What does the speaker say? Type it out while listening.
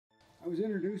was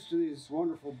introduced to these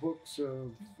wonderful books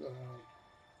of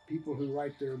people who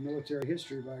write their military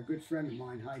history by a good friend of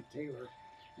mine, Hyde Taylor.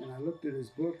 And I looked at his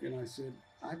book and I said,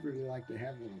 I'd really like to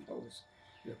have one of those.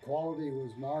 The quality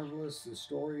was marvelous, the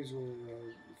stories were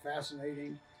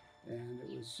fascinating, and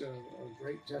it was a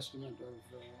great testament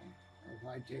of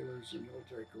Hyde Taylor's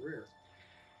military career.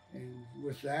 And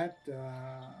with that,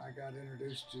 I got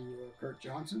introduced to Kurt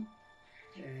Johnson,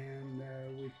 and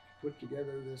we put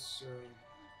together this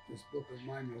book of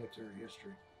my military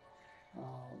history.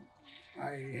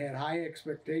 I had high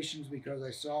expectations because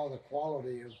I saw the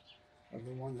quality of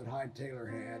the one that Hyde Taylor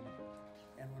had,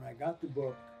 and when I got the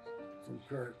book from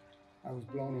Kurt, I was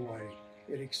blown away.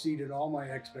 It exceeded all my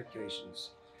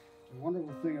expectations. The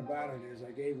wonderful thing about it is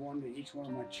I gave one to each one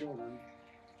of my children,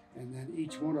 and then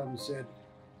each one of them said,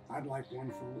 I'd like one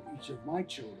for each of my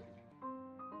children.